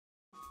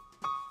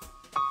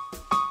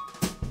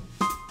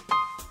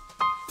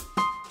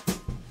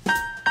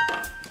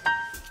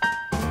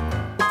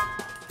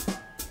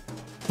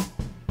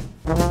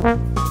Let's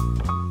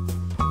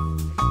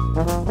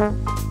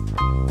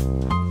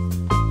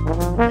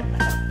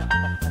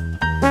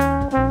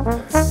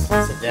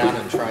sit down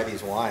and try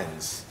these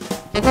wines.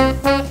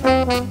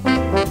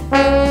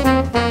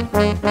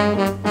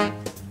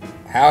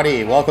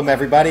 Howdy, welcome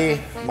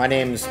everybody. My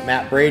name's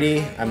Matt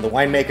Brady. I'm the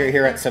winemaker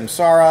here at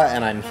SAMsARA,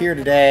 and I'm here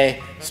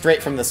today,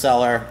 straight from the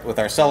cellar, with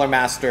our cellar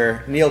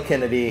master, Neil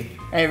Kennedy.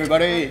 Hey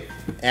everybody!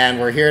 And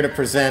we're here to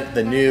present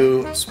the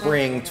new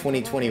Spring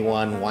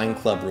 2021 Wine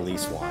Club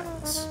release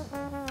wines.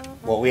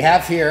 What we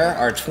have here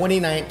are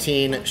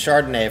 2019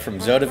 Chardonnay from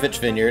Zodovich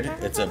Vineyard.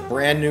 It's a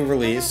brand new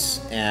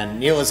release. And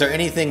Neil, is there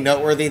anything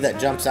noteworthy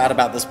that jumps out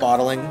about this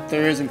bottling?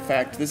 There is, in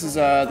fact. This is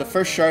the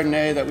first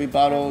Chardonnay that we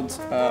bottled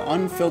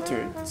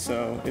unfiltered.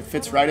 So it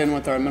fits right in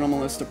with our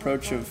minimalist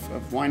approach of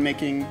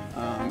winemaking,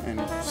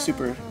 and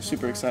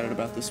super excited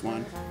about this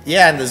wine.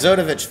 Yeah, and the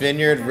Zodovich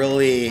Vineyard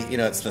really,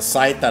 it's the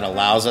site that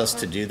allows us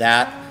to do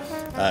that.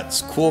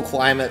 It's cool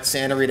climate,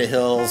 Santa Rita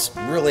Hills,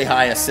 really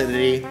high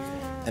acidity.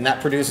 And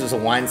that produces a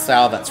wine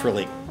style that's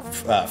really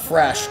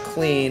fresh,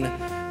 clean.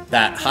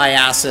 That high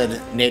acid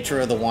nature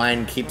of the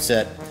wine keeps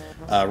it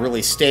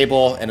really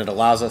stable, and it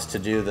allows us to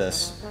do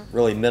this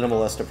really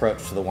minimalist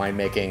approach to the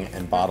winemaking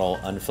and bottle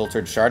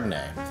unfiltered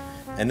Chardonnay.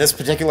 And this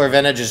particular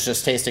vintage is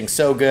just tasting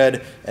so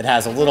good. It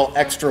has a little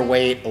extra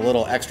weight, a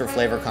little extra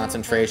flavor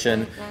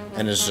concentration,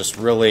 and is just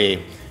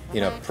really,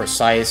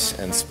 precise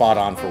and spot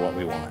on for what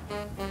we want.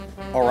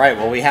 All right,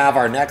 well, we have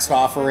our next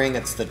offering.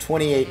 It's the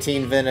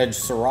 2018 vintage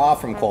Syrah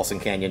from Colson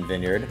Canyon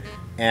Vineyard.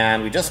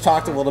 And we just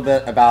talked a little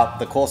bit about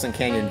the Colson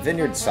Canyon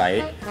Vineyard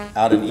site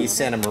out in East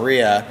Santa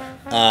Maria.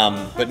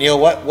 But Neil,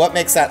 what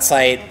makes that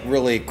site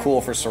really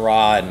cool for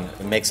Syrah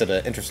and makes it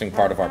an interesting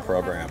part of our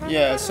program?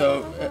 Yeah,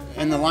 so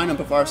in the lineup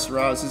of our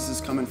Syrahs, this is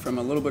coming from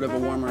a little bit of a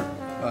warmer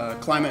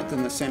climate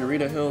than the Santa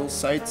Rita Hills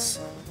sites.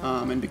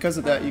 And because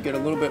of that, you get a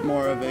little bit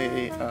more of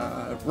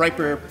a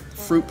riper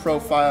fruit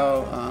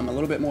profile, a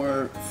little bit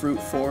more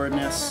fruit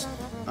forwardness,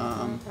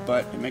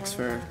 but it makes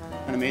for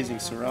an amazing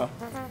Syrah.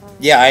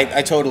 Yeah,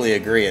 I totally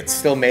agree. It's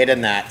still made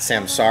in that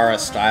SAMsARA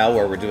style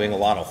where we're doing a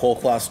lot of whole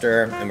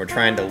cluster and we're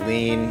trying to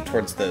lean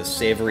towards the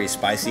savory,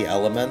 spicy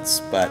elements.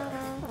 But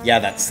yeah,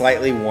 that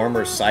slightly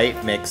warmer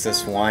site makes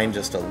this wine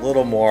just a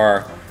little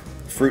more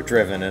fruit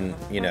driven and,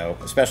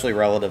 especially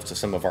relative to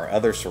some of our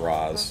other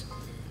Syrahs.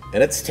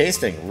 And it's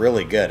tasting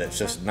really good. It's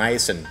just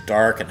nice and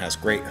dark and has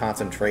great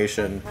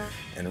concentration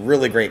and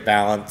really great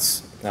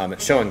balance.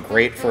 It's showing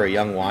great for a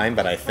young wine,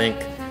 but I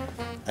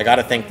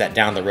gotta think that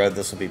down the road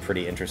this will be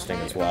pretty interesting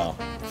as well.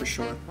 For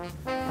sure.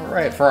 All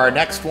right, for our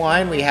next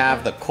wine we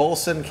have the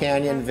Colson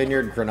Canyon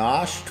Vineyard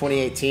Grenache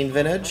 2018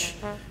 vintage.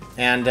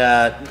 And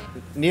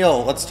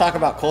Neil, let's talk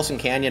about Colson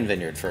Canyon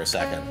Vineyard for a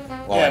second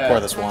while I pour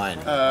this wine.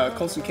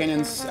 Colson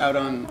Canyon's out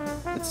in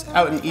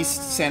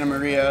East Santa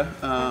Maria.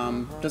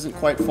 Doesn't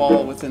quite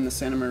fall within the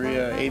Santa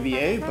Maria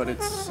AVA, but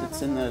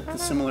it's in the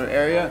similar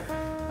area.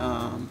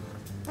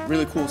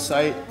 Really cool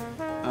site.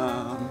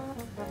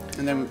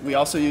 And then we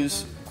also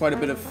use quite a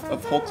bit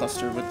of whole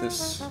cluster with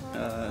this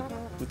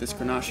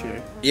Grenache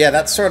here. Yeah,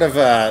 that's sort of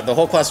the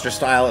whole cluster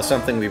style is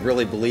something we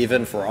really believe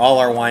in for all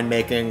our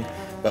winemaking.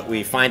 But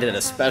we find it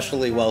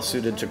especially well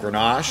suited to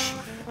Grenache.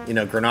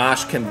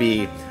 Grenache can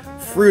be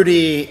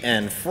fruity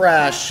and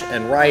fresh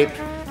and ripe,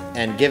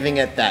 and giving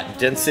it that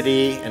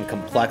density and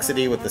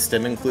complexity with the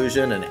stem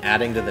inclusion and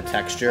adding to the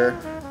texture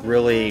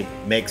really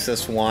makes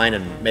this wine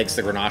and makes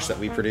the Grenache that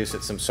we produce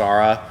at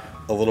SAMsARA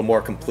a little more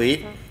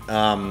complete.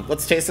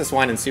 Let's taste this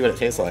wine and see what it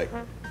tastes like.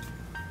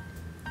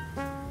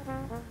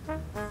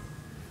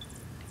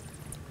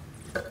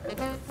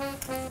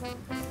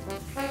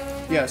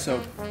 Yeah,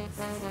 so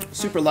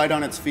super light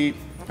on its feet,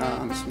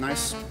 some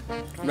nice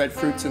red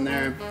fruits in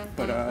there,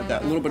 but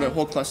that little bit of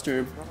whole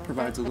cluster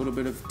provides a little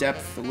bit of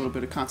depth, a little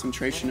bit of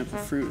concentration of the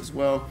fruit as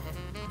well,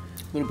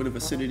 a little bit of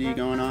acidity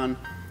going on.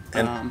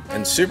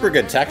 And super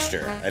good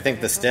texture. I think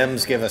the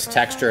stems give us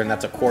texture, and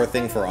that's a core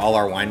thing for all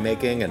our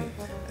winemaking,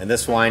 and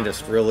this wine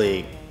just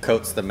really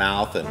coats the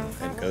mouth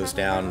and goes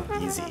down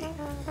easy.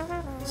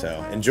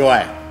 So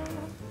enjoy.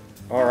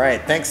 All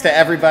right, thanks to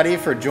everybody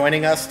for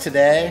joining us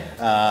today,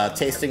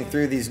 tasting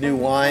through these new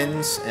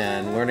wines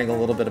and learning a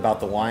little bit about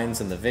the wines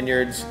and the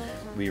vineyards.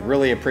 We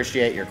really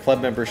appreciate your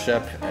club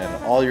membership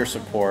and all your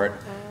support,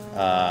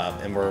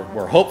 and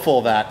we're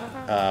hopeful that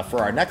for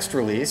our next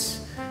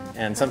release,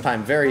 and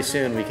sometime very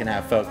soon, we can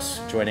have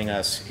folks joining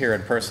us here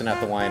in person at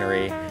the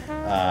winery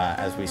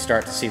as we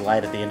start to see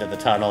light at the end of the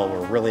tunnel.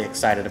 We're really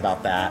excited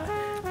about that.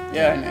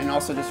 Yeah, and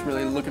also just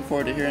really looking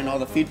forward to hearing all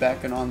the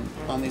feedback and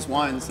on these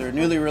wines. They're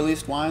newly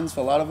released wines,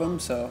 a lot of them,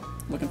 so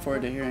looking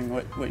forward to hearing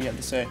what you have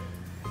to say.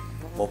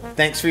 Well,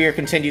 thanks for your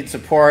continued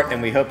support, and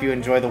we hope you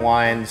enjoy the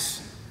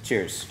wines.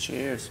 Cheers.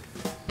 Cheers.